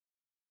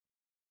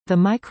The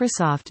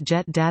Microsoft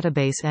Jet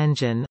Database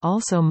Engine,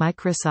 also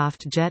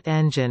Microsoft Jet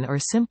Engine or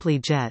simply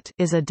Jet,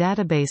 is a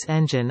database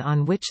engine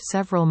on which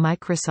several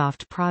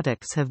Microsoft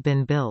products have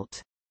been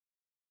built.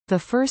 The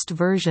first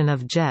version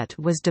of Jet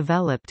was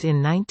developed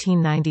in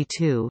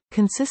 1992,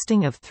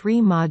 consisting of 3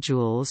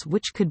 modules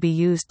which could be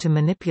used to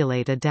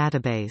manipulate a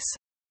database.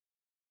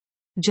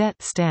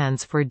 Jet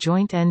stands for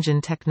Joint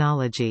Engine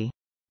Technology.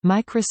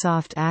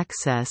 Microsoft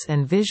Access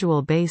and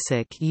Visual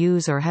Basic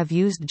use or have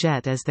used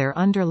Jet as their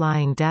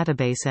underlying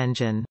database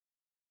engine.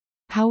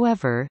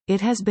 However, it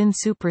has been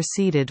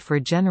superseded for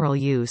general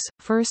use,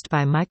 first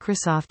by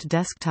Microsoft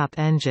Desktop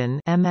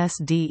Engine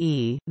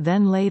 (MSDE),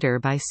 then later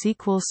by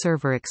SQL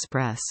Server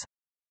Express.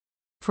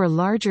 For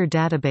larger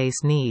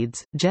database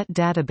needs, Jet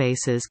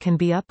databases can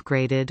be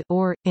upgraded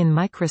or, in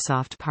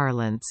Microsoft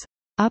parlance,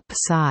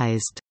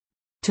 upsized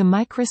to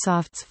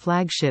Microsoft's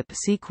flagship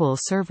SQL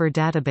Server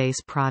database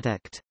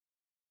product.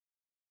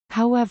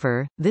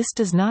 However, this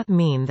does not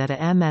mean that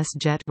a MS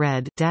Jet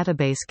RED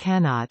database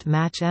cannot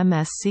match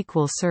MS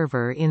SQL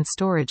Server in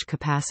storage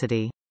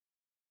capacity.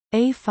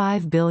 A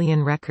 5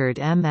 billion record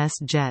MS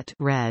Jet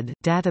RED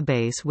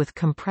database with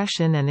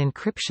compression and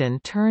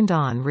encryption turned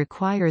on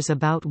requires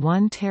about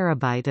 1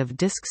 terabyte of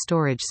disk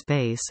storage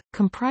space,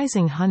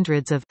 comprising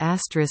hundreds of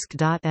 *.mdb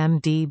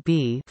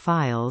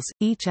files,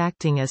 each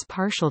acting as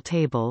partial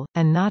table,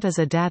 and not as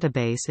a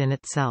database in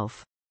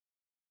itself.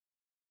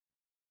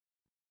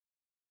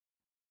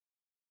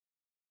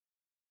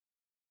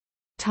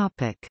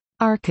 Topic: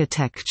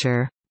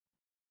 Architecture.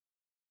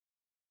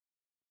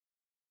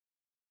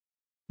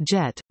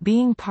 Jet,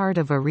 being part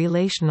of a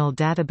Relational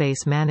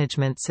Database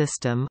Management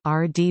System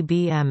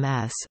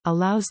 (RDBMS),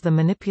 allows the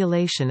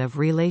manipulation of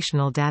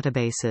relational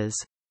databases.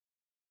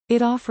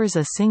 It offers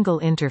a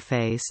single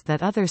interface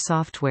that other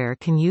software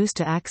can use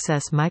to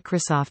access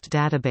Microsoft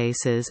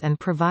databases and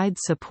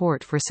provides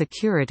support for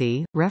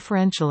security,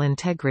 referential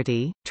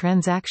integrity,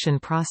 transaction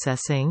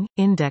processing,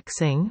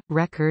 indexing,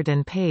 record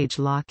and page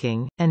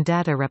locking, and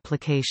data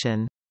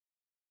replication.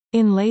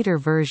 In later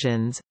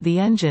versions, the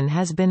engine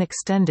has been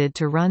extended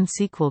to run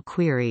SQL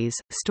queries,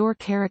 store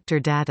character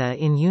data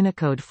in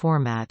Unicode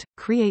format,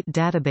 create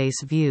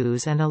database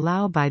views and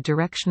allow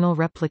bidirectional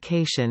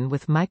replication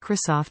with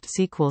Microsoft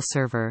SQL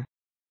Server.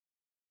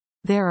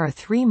 There are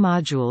 3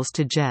 modules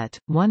to Jet.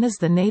 One is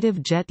the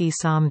native Jet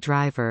ESOM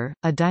driver,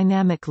 a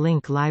dynamic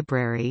link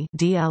library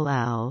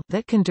 (DLL)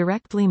 that can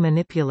directly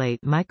manipulate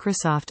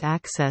Microsoft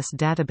Access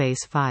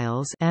database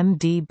files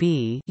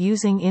 (MDB)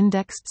 using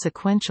indexed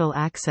sequential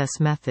access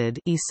method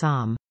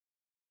 (ESOM).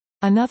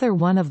 Another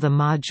one of the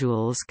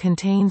modules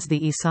contains the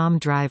ESOM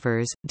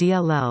drivers,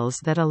 DLLs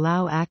that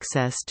allow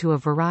access to a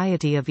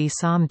variety of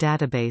ESOM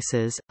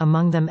databases,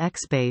 among them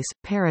Xbase,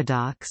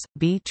 Paradox,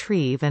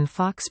 Btrieve and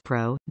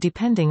FoxPro,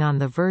 depending on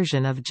the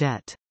version of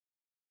Jet.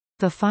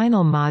 The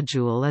final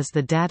module is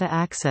the Data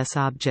Access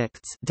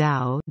Objects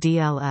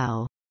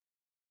DLL.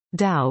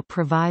 DAO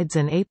provides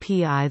an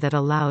API that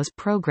allows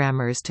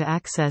programmers to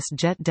access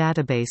Jet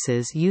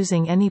databases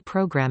using any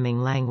programming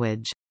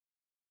language.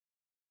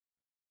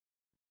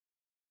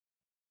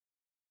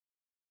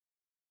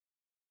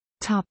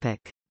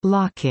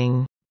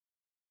 Locking.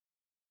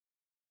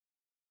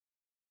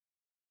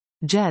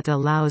 Jet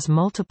allows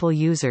multiple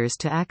users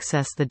to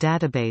access the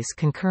database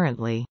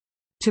concurrently.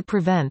 To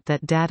prevent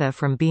that data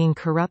from being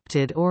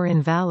corrupted or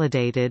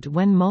invalidated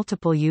when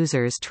multiple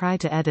users try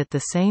to edit the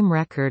same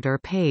record or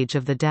page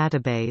of the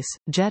database,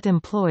 Jet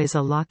employs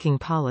a locking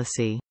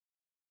policy.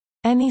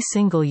 Any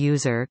single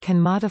user can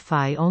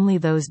modify only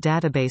those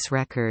database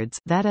records,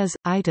 that is,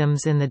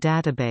 items in the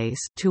database,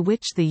 to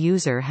which the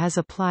user has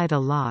applied a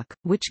lock,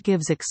 which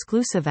gives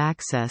exclusive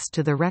access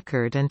to the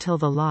record until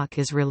the lock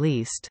is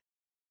released.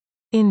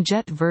 In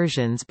Jet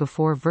versions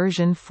before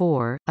version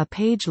 4, a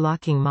page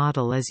locking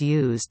model is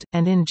used,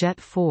 and in Jet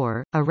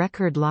 4, a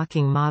record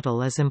locking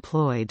model is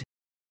employed.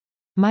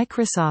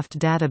 Microsoft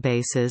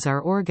databases are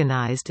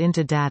organized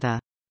into data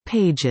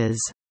pages,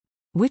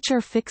 which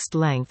are fixed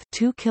length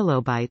 2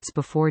 kilobytes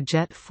before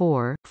Jet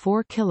 4,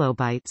 4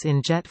 kilobytes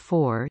in Jet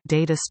 4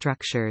 data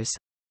structures.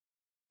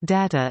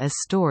 Data is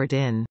stored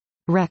in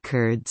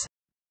records,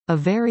 a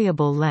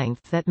variable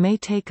length that may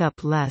take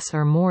up less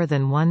or more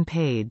than one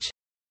page.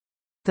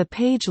 The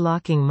page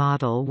locking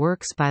model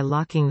works by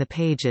locking the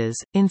pages,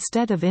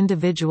 instead of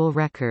individual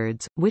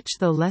records, which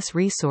though less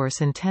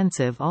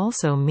resource-intensive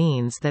also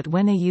means that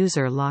when a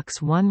user locks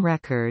one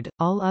record,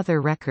 all other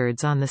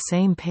records on the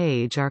same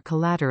page are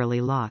collaterally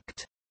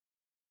locked.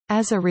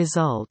 As a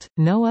result,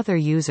 no other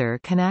user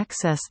can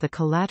access the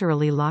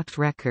collaterally locked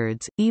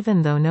records,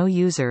 even though no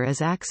user is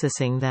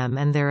accessing them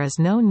and there is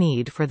no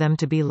need for them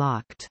to be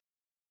locked.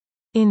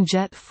 In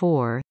Jet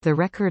 4, the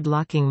record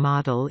locking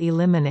model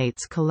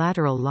eliminates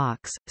collateral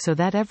locks, so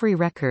that every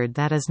record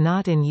that is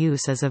not in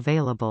use is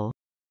available.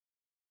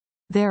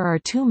 There are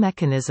 2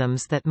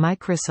 mechanisms that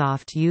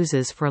Microsoft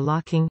uses for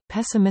locking: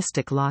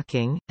 pessimistic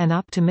locking, and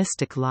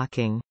optimistic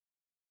locking.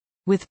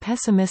 With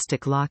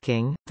pessimistic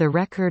locking, the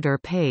record or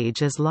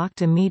page is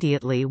locked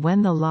immediately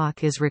when the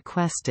lock is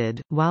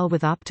requested, while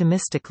with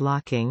optimistic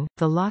locking,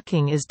 the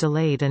locking is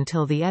delayed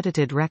until the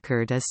edited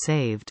record is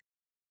saved.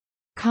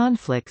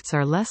 Conflicts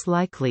are less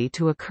likely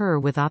to occur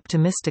with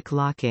optimistic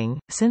locking,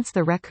 since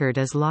the record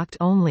is locked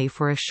only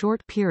for a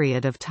short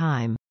period of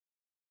time.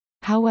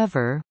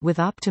 However, with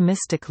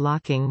optimistic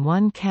locking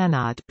one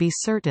cannot be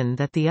certain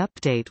that the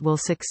update will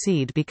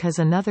succeed because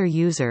another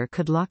user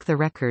could lock the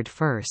record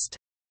first.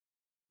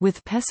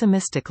 With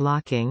pessimistic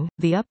locking,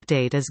 the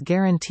update is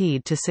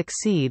guaranteed to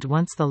succeed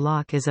once the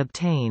lock is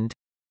obtained.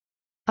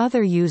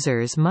 Other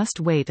users must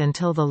wait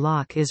until the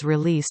lock is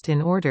released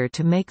in order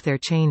to make their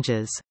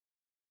changes.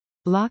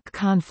 Lock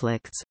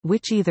conflicts,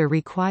 which either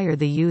require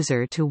the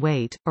user to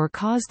wait, or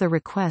cause the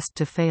request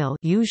to fail,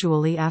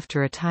 usually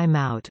after a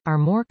timeout, are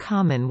more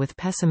common with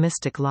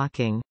pessimistic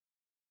locking.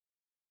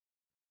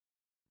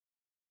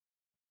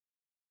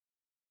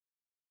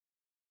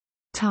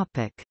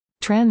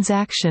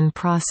 Transaction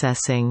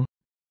processing.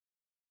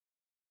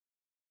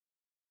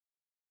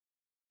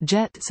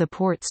 JET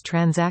supports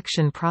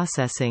transaction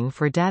processing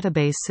for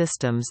database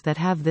systems that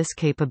have this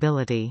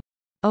capability.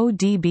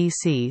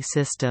 ODBC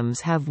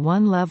systems have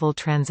one-level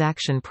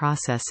transaction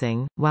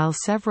processing, while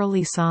several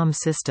ISAM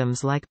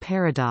systems like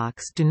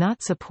Paradox do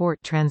not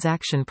support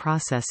transaction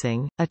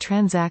processing. A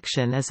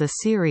transaction is a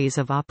series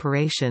of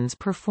operations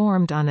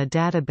performed on a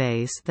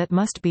database that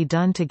must be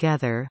done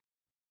together.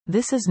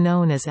 This is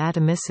known as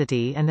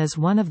atomicity and is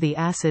one of the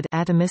acid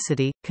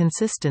atomicity,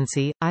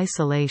 consistency,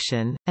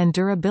 isolation, and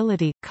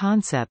durability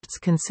concepts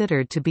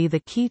considered to be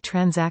the key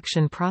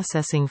transaction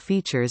processing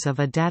features of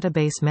a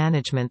database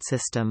management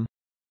system.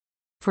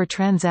 For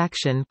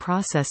transaction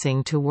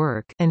processing to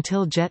work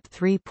until JET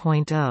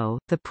 3.0,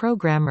 the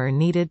programmer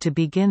needed to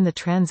begin the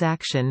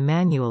transaction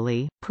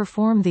manually,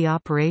 perform the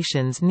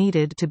operations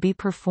needed to be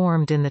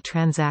performed in the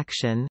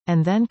transaction,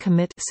 and then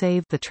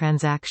save the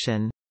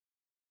transaction.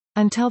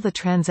 Until the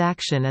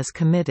transaction is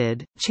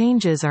committed,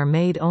 changes are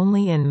made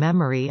only in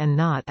memory and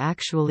not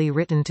actually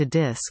written to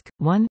disk.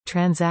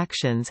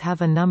 Transactions have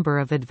a number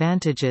of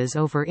advantages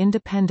over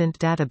independent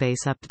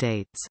database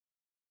updates.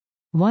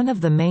 One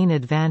of the main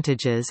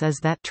advantages is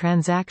that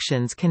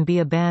transactions can be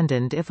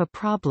abandoned if a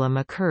problem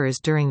occurs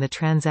during the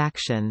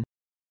transaction.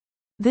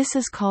 This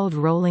is called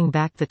rolling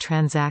back the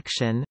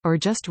transaction, or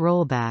just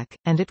rollback,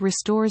 and it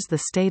restores the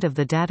state of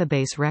the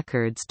database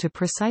records to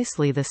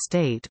precisely the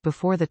state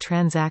before the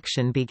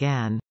transaction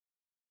began.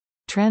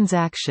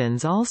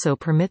 Transactions also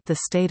permit the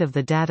state of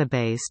the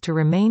database to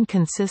remain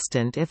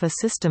consistent if a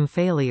system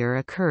failure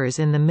occurs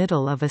in the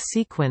middle of a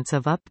sequence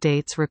of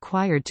updates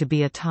required to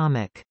be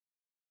atomic.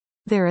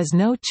 There is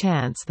no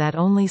chance that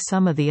only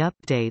some of the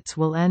updates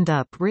will end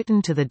up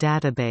written to the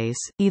database,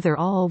 either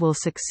all will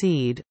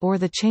succeed, or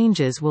the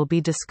changes will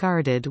be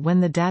discarded when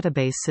the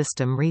database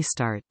system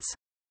restarts.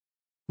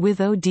 With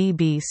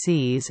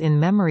ODBCs in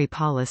memory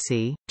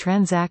policy,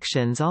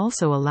 transactions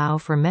also allow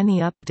for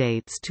many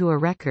updates to a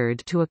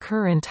record to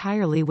occur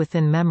entirely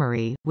within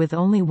memory, with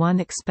only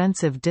one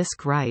expensive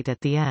disk write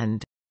at the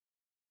end.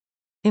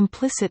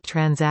 Implicit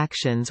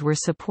transactions were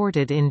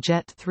supported in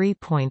JET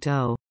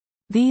 3.0.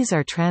 These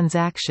are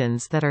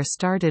transactions that are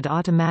started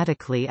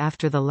automatically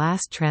after the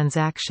last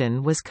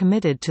transaction was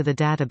committed to the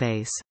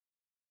database.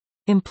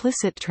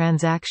 Implicit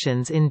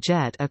transactions in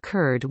JET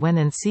occurred when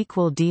an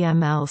SQL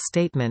DML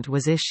statement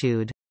was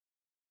issued.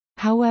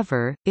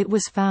 However, it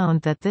was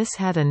found that this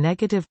had a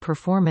negative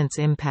performance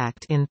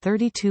impact in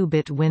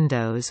 32-bit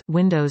Windows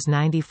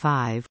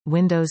 95,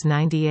 Windows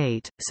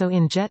 98, so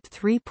in JET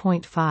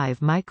 3.5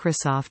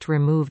 Microsoft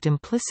removed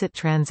implicit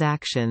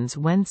transactions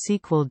when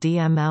SQL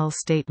DML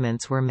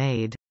statements were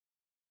made.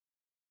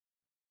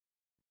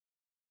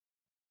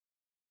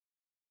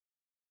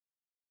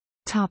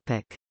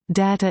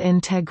 Data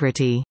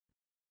integrity.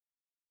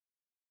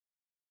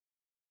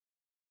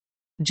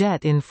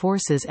 JET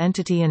enforces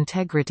entity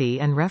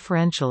integrity and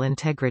referential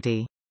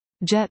integrity.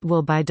 JET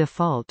will by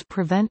default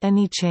prevent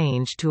any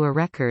change to a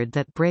record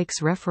that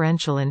breaks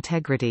referential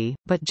integrity,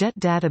 but JET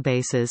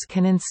databases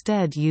can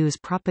instead use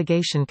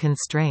propagation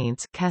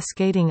constraints,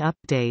 cascading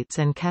updates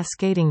and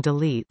cascading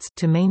deletes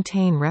to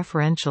maintain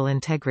referential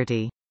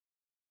integrity.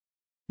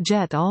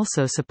 JET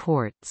also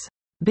supports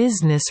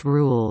business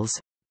rules,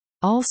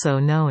 also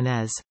known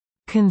as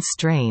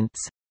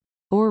constraints,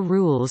 or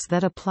rules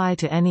that apply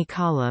to any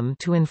column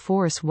to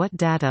enforce what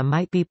data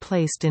might be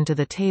placed into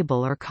the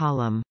table or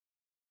column.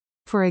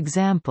 For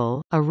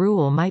example, a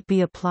rule might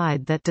be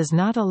applied that does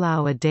not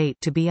allow a date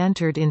to be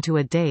entered into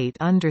a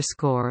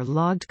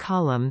date_logged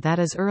column that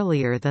is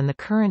earlier than the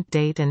current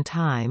date and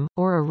time,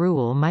 or a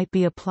rule might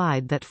be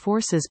applied that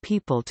forces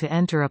people to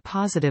enter a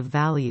positive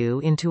value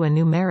into a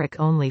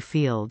numeric-only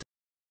field.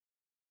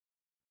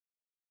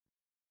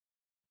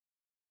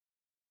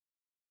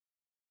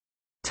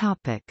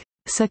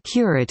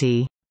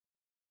 Security.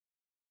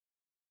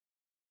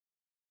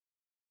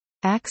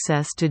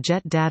 Access to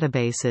JET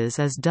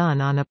databases is done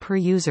on a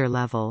per-user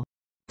level.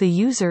 The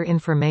user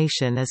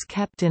information is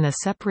kept in a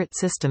separate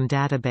system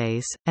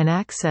database, and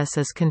access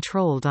is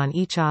controlled on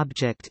each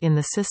object in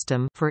the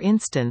system, for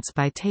instance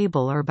by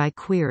table or by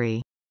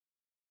query.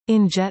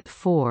 In JET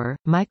 4,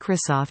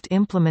 Microsoft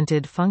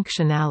implemented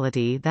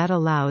functionality that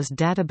allows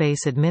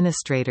database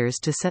administrators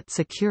to set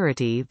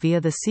security via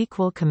the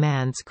SQL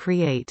commands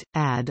create,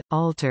 add,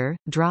 alter,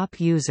 drop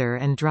user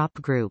and drop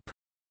group.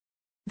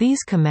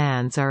 These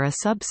commands are a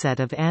subset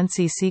of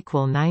ANSI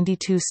SQL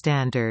 92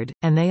 standard,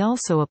 and they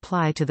also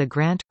apply to the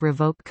grant,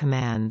 revoke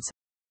commands.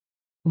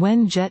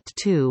 When JET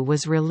 2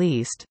 was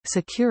released,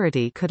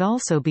 security could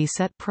also be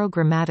set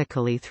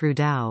programmatically through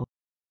DAO.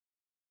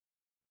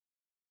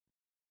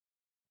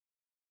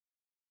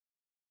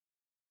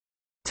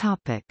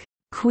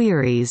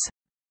 Queries.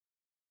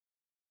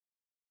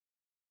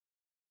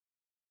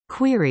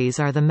 Queries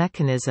are the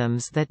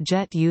mechanisms that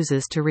JET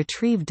uses to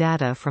retrieve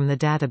data from the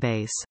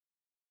database.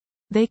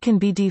 They can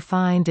be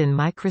defined in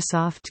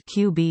Microsoft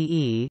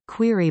QBE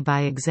query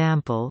by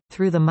example,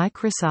 through the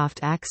Microsoft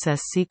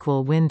Access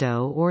SQL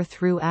window or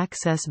through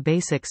Access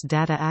Basics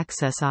Data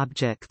Access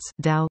Objects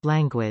 (DAO)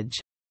 language.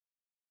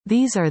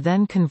 These are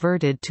then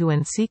converted to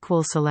an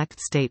SQL select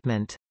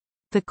statement.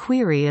 The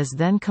query is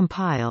then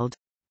compiled.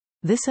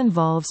 This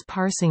involves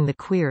parsing the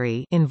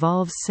query,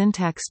 involves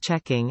syntax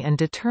checking and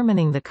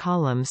determining the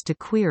columns to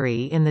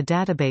query in the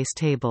database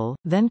table,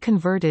 then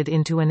converted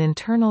into an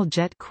internal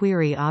JET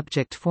query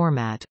object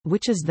format,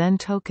 which is then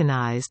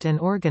tokenized and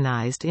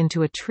organized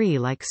into a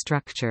tree-like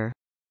structure.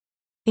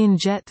 In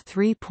JET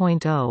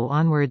 3.0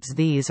 onwards,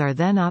 these are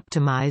then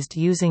optimized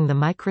using the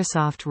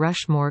Microsoft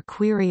Rushmore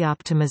query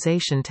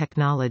optimization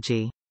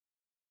technology.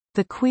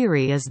 The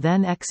query is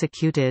then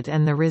executed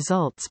and the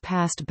results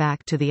passed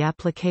back to the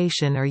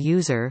application or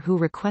user who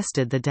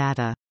requested the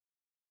data.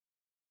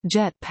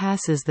 JET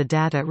passes the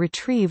data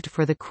retrieved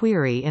for the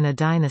query in a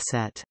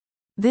dynaset.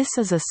 This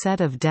is a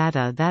set of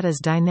data that is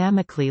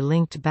dynamically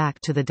linked back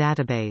to the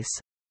database.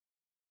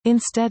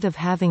 Instead of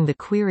having the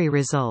query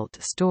result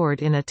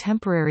stored in a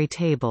temporary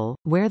table,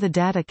 where the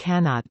data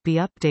cannot be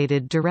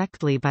updated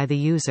directly by the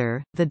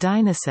user, the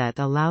dynaset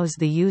allows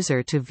the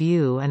user to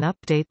view and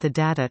update the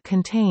data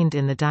contained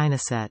in the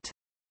dynaset.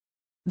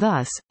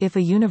 Thus, if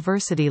a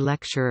university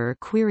lecturer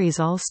queries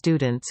all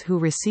students who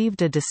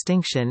received a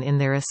distinction in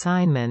their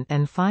assignment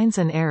and finds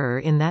an error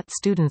in that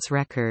student's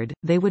record,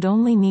 they would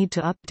only need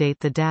to update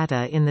the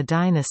data in the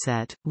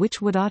dynaset,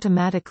 which would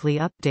automatically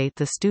update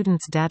the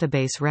student's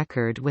database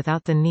record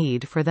without the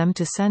need for them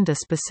to send a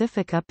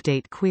specific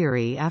update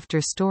query after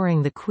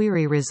storing the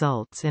query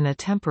results in a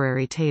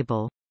temporary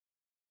table.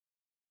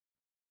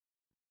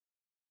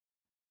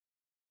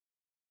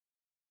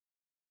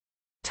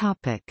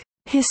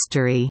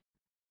 History.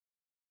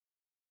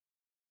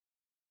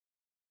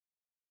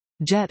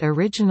 JET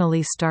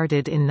originally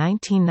started in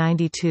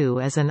 1992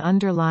 as an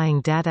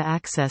underlying data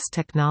access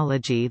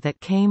technology that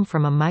came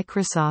from a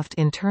Microsoft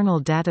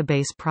internal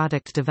database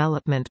product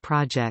development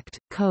project,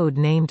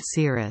 code-named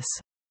Cirrus.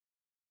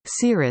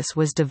 Cirrus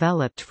was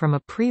developed from a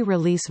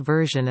pre-release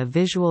version of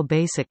Visual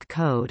Basic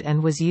Code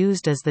and was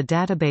used as the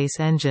database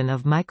engine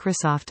of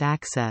Microsoft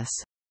Access.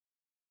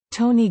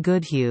 Tony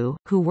Goodhue,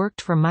 who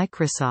worked for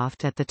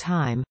Microsoft at the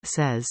time,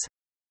 says,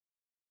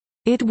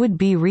 "It would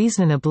be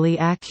reasonably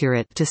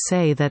accurate to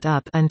say that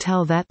up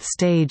until that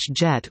stage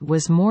JET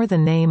was more the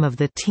name of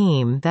the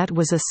team that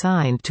was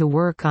assigned to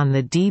work on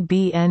the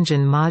DB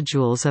engine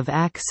modules of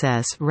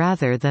Access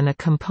rather than a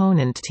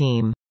component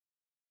team.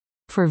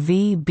 For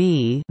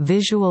VB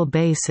Visual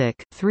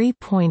Basic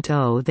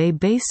 3.0 they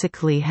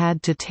basically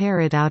had to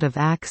tear it out of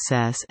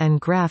Access and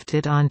graft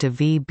it onto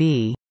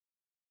VB.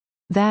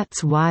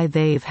 That's why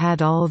they've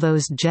had all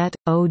those JET,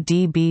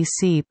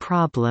 ODBC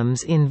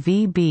problems in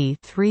VB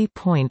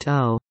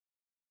 3.0.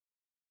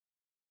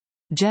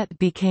 JET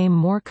became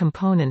more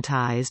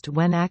componentized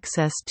when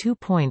Access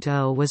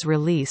 2.0 was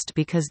released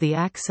because the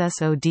Access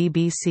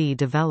ODBC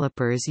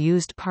developers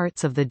used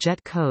parts of the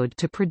JET code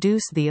to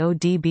produce the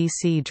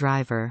ODBC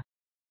driver.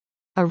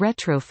 A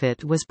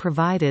retrofit was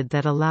provided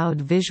that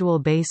allowed Visual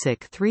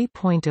Basic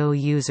 3.0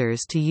 users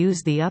to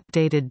use the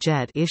updated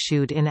JET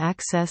issued in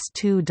Access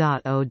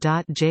 2.0.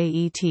 JET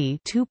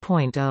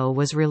 2.0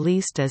 was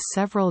released as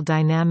several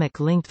dynamic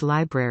linked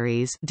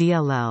libraries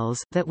 (DLLs)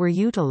 that were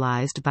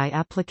utilized by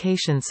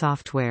application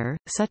software,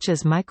 such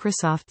as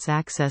Microsoft's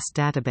Access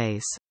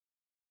database.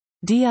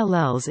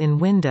 DLLs in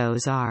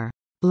Windows are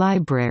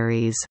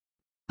libraries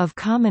of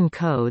common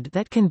code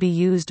that can be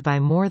used by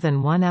more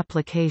than one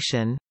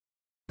application.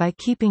 By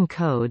keeping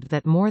code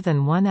that more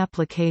than one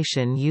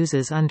application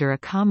uses under a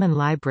common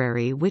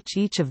library which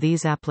each of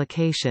these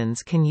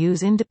applications can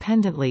use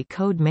independently,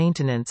 code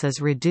maintenance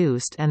is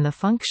reduced and the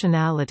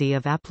functionality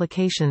of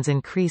applications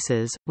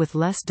increases, with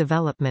less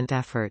development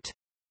effort.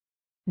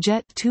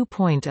 JET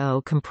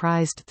 2.0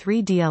 comprised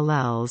three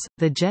DLLs,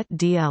 the JET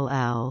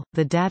DLL,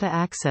 the Data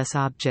Access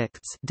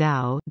Objects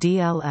 (DAO)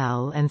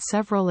 DLL and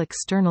several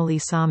externally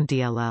SOM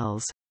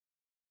DLLs.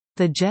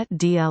 The JET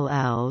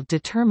DLL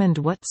determined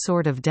what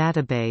sort of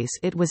database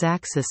it was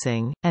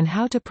accessing, and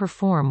how to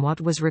perform what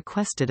was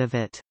requested of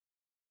it.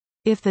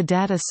 If the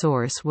data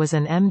source was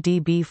an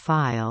MDB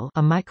file,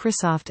 a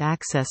Microsoft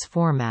Access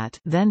format,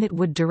 then it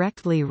would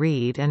directly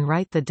read and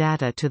write the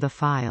data to the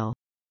file.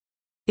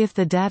 If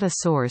the data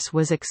source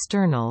was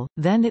external,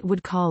 then it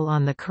would call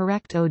on the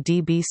correct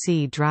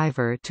ODBC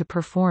driver to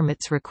perform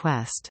its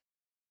request.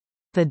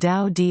 The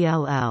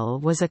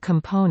DAO-DLL was a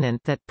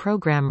component that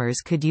programmers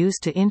could use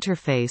to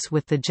interface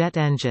with the JET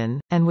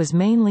engine, and was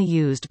mainly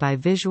used by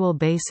Visual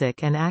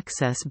Basic and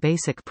Access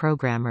Basic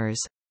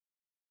programmers.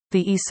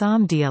 The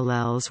ESOM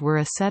DLLs were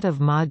a set of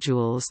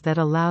modules that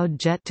allowed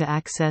JET to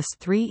access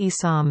three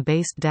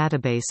ESOM-based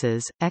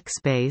databases,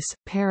 XBase,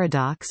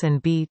 Paradox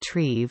and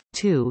btrieve.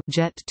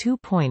 JET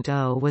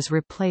 2.0 was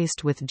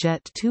replaced with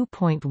JET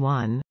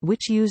 2.1,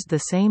 which used the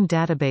same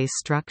database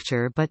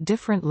structure but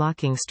different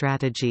locking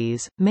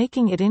strategies,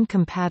 making it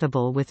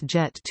incompatible with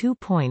JET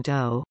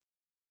 2.0.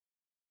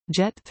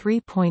 JET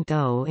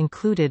 3.0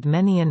 included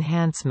many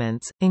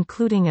enhancements,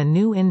 including a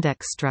new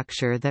index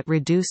structure that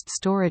reduced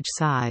storage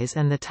size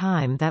and the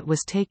time that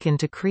was taken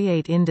to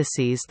create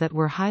indices that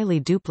were highly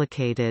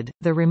duplicated,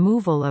 the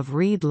removal of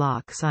read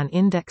locks on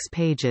index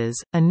pages,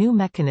 a new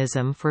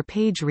mechanism for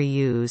page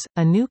reuse,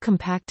 a new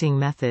compacting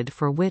method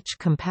for which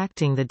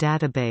compacting the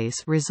database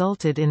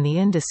resulted in the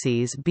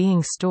indices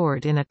being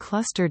stored in a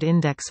clustered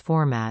index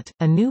format,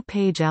 a new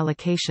page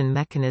allocation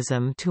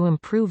mechanism to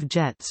improve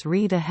JET's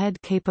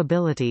read-ahead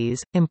capabilities,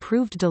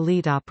 improved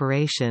delete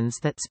operations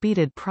that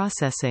speeded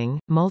processing,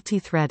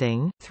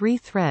 multi-threading, 3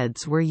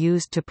 threads were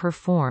used to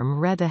perform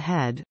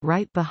read-ahead,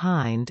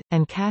 write-behind,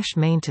 and cache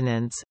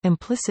maintenance,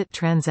 implicit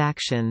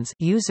transactions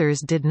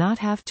users did not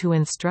have to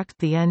instruct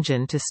the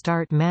engine to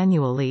start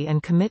manually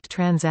and commit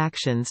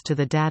transactions to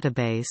the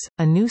database,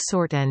 a new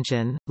sort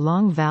engine,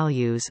 long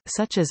values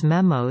such as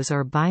memos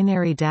or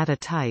binary data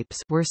types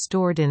were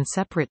stored in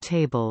separate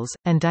tables,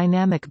 and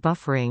dynamic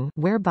buffering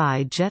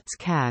whereby JET's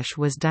cache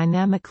was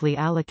dynamically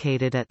allocated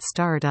at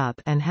startup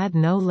and had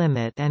no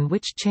limit, and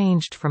which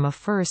changed from a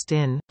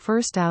first-in,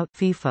 first-out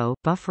FIFO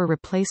buffer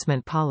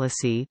replacement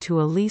policy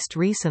to a least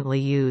recently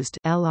used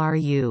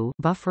LRU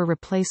buffer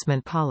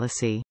replacement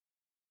policy.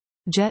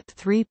 JET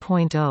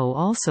 3.0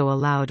 also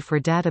allowed for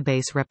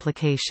database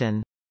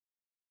replication.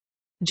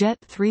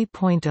 JET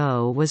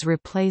 3.0 was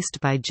replaced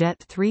by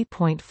JET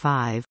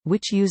 3.5,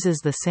 which uses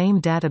the same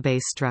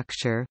database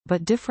structure,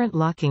 but different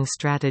locking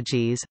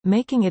strategies,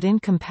 making it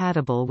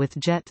incompatible with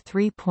JET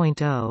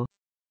 3.0.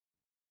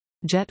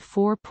 JET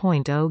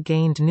 4.0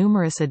 gained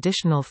numerous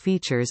additional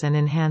features and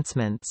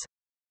enhancements.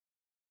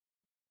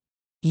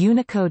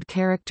 Unicode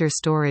character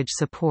storage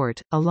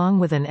support, along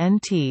with an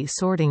NT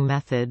sorting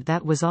method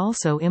that was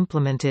also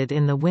implemented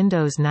in the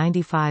Windows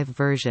 95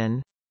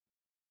 version.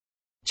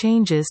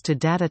 Changes to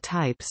data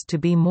types to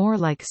be more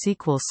like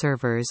SQL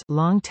servers: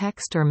 long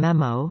text or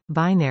memo,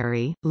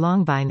 binary,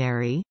 long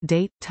binary,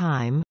 date,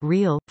 time,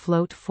 real,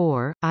 float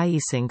 4, i.e.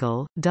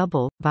 single,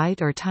 double,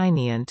 byte or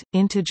tinyint,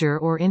 integer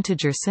or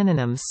integer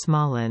synonyms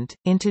smallint,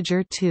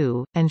 integer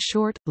 2, and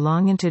short,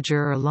 long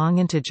integer or long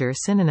integer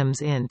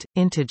synonyms int,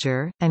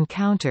 integer, and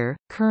counter,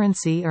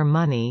 currency or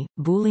money,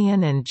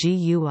 boolean and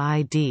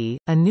GUID,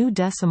 a new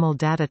decimal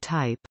data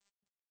type.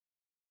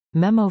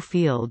 Memo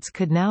fields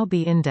could now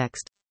be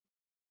indexed.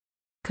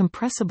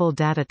 Compressible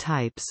data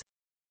types.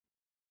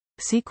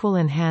 SQL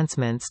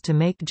enhancements to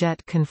make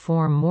JET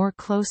conform more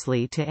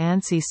closely to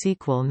ANSI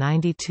SQL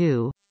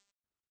 92.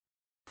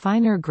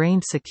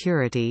 Finer-grained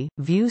security,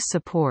 views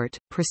support,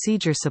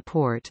 procedure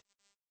support.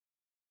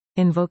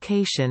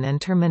 Invocation and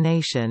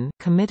termination,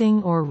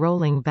 committing or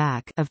rolling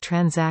back of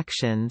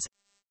transactions.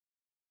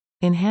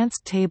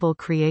 Enhanced table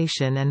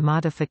creation and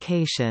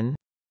modification.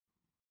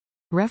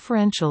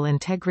 Referential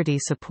integrity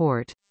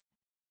support.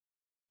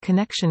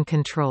 Connection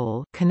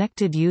control.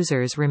 Connected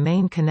users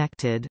remain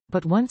connected,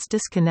 but once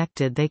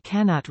disconnected they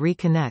cannot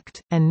reconnect,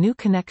 and new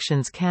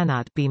connections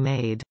cannot be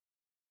made.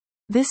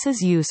 This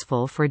is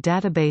useful for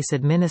database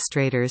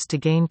administrators to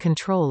gain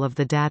control of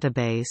the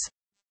database.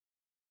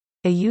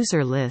 A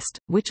user list,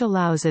 which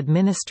allows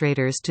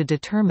administrators to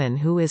determine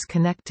who is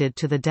connected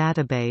to the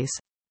database.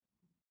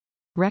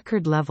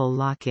 Record-level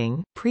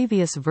locking.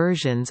 Previous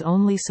versions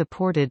only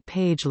supported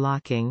page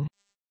locking.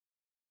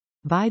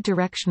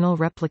 Bidirectional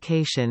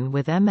replication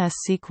with MS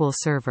SQL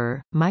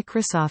Server,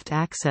 Microsoft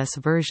Access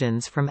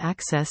versions from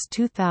Access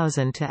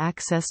 2000 to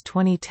Access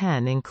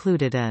 2010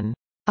 included an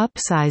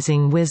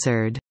upsizing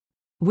wizard,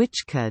 which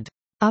could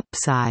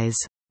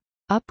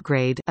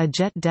upgrade a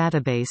JET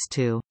database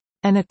to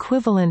an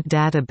equivalent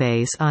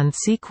database on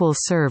SQL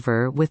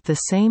Server with the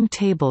same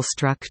table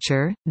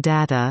structure,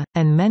 data,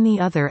 and many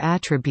other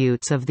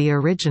attributes of the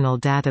original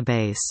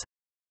database.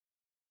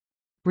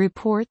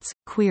 Reports,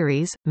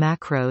 queries,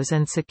 macros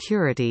and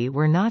security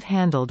were not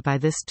handled by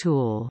this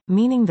tool,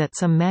 meaning that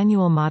some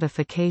manual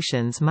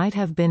modifications might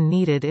have been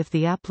needed if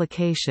the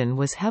application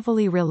was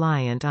heavily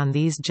reliant on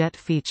these JET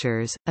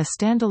features. A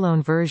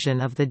standalone version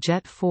of the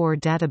JET 4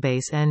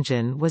 database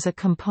engine was a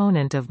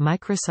component of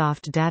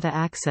Microsoft Data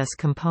Access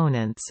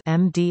Components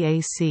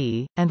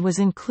 (MDAC), and was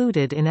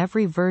included in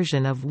every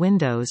version of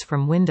Windows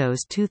from Windows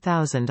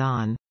 2000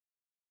 on.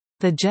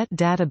 The JET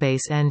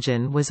database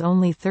engine was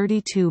only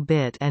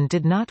 32-bit and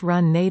did not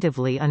run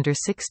natively under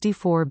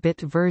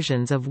 64-bit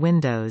versions of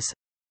Windows.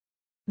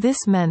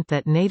 This meant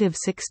that native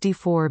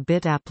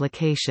 64-bit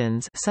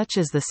applications such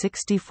as the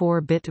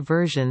 64-bit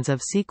versions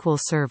of SQL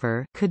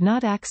Server could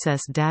not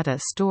access data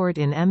stored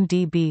in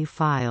MDB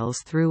files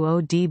through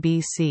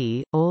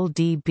ODBC,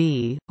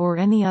 OLDB, or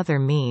any other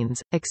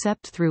means,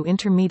 except through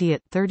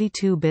intermediate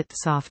 32-bit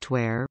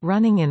software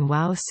running in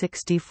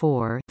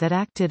WoW64 that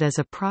acted as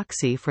a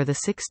proxy for the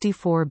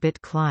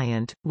 64-bit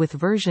client. With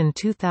version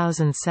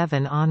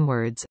 2007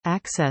 onwards,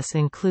 access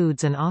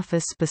includes an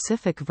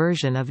Office-specific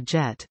version of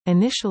JET,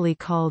 initially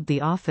called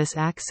the Office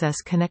Access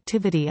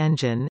Connectivity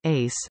Engine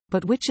 (ACE),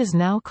 but which is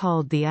now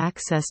called the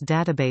Access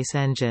Database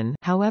Engine.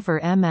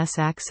 However, MS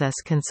Access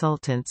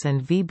consultants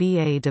and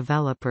VBA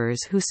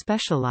developers who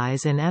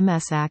specialize in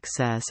MS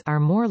Access are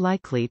more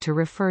likely to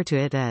refer to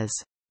it as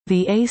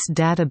the ACE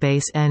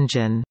Database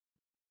Engine.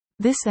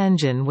 This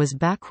engine was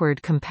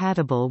backward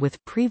compatible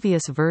with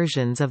previous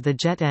versions of the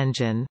JET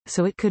engine,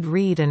 so it could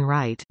read and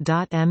write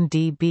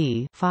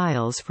 .mdb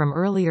files from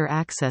earlier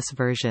Access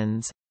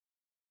versions.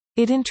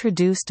 It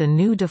introduced a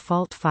new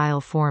default file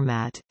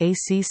format,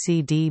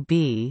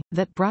 ACCDB,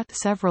 that brought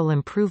several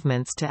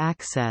improvements to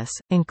Access,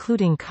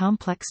 including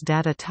complex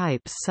data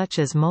types such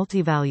as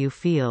multivalue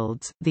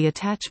fields, the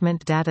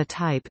attachment data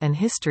type and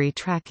history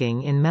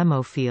tracking in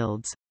memo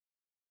fields.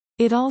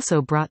 It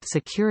also brought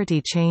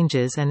security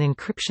changes and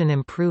encryption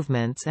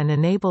improvements and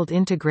enabled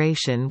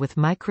integration with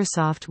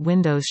Microsoft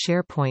Windows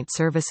SharePoint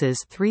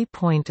Services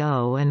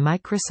 3.0 and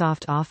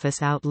Microsoft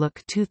Office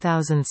Outlook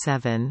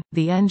 2007.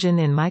 The engine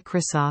in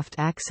Microsoft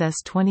Access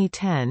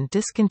 2010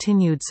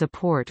 discontinued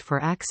support for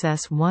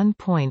Access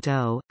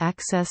 1.0,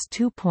 Access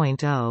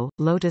 2.0,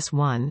 Lotus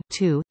 1,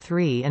 2,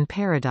 3 and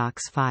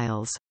Paradox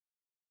files.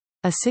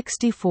 A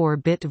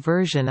 64-bit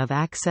version of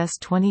Access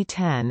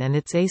 2010 and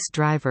its ACE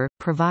driver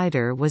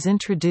provider was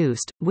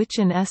introduced, which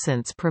in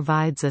essence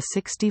provides a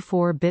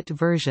 64-bit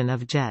version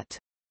of JET.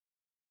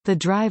 The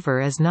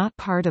driver is not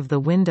part of the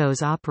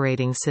Windows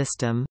operating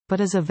system, but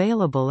is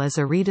available as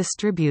a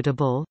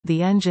redistributable.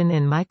 The engine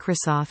in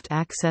Microsoft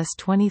Access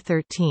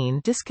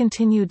 2013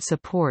 discontinued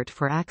support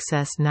for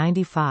Access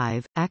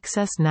 95,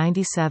 Access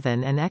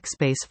 97 and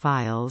XBase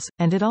files,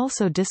 and it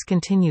also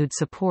discontinued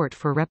support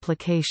for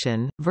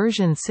replication.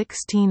 Version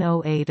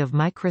 1608 of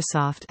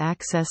Microsoft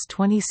Access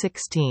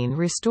 2016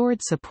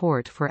 restored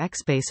support for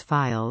XBase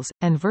files,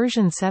 and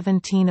version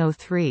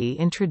 1703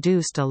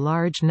 introduced a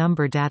large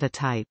number data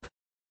type.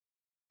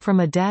 From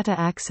a data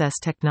access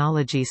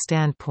technology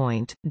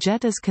standpoint,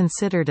 JET is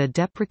considered a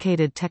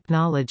deprecated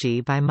technology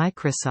by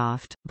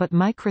Microsoft, but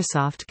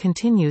Microsoft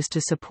continues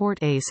to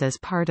support ACE as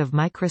part of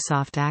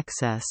Microsoft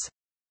Access.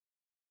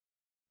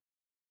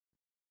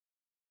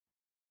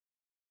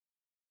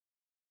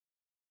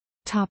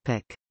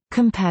 Topic: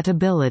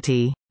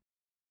 Compatibility.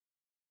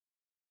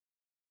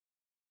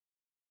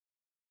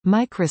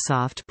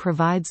 Microsoft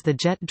provides the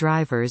JET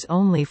drivers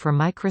only for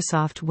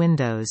Microsoft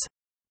Windows.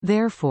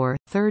 Therefore,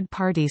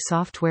 third-party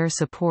software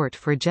support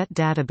for JET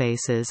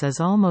databases is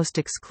almost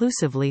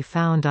exclusively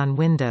found on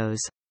Windows.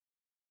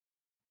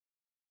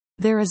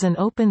 There is an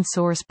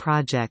open-source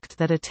project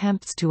that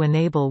attempts to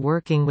enable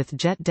working with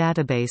JET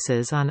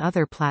databases on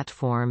other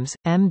platforms,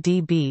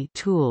 MDB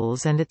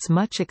tools and its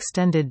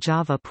much-extended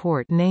Java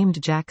port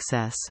named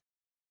JAccess.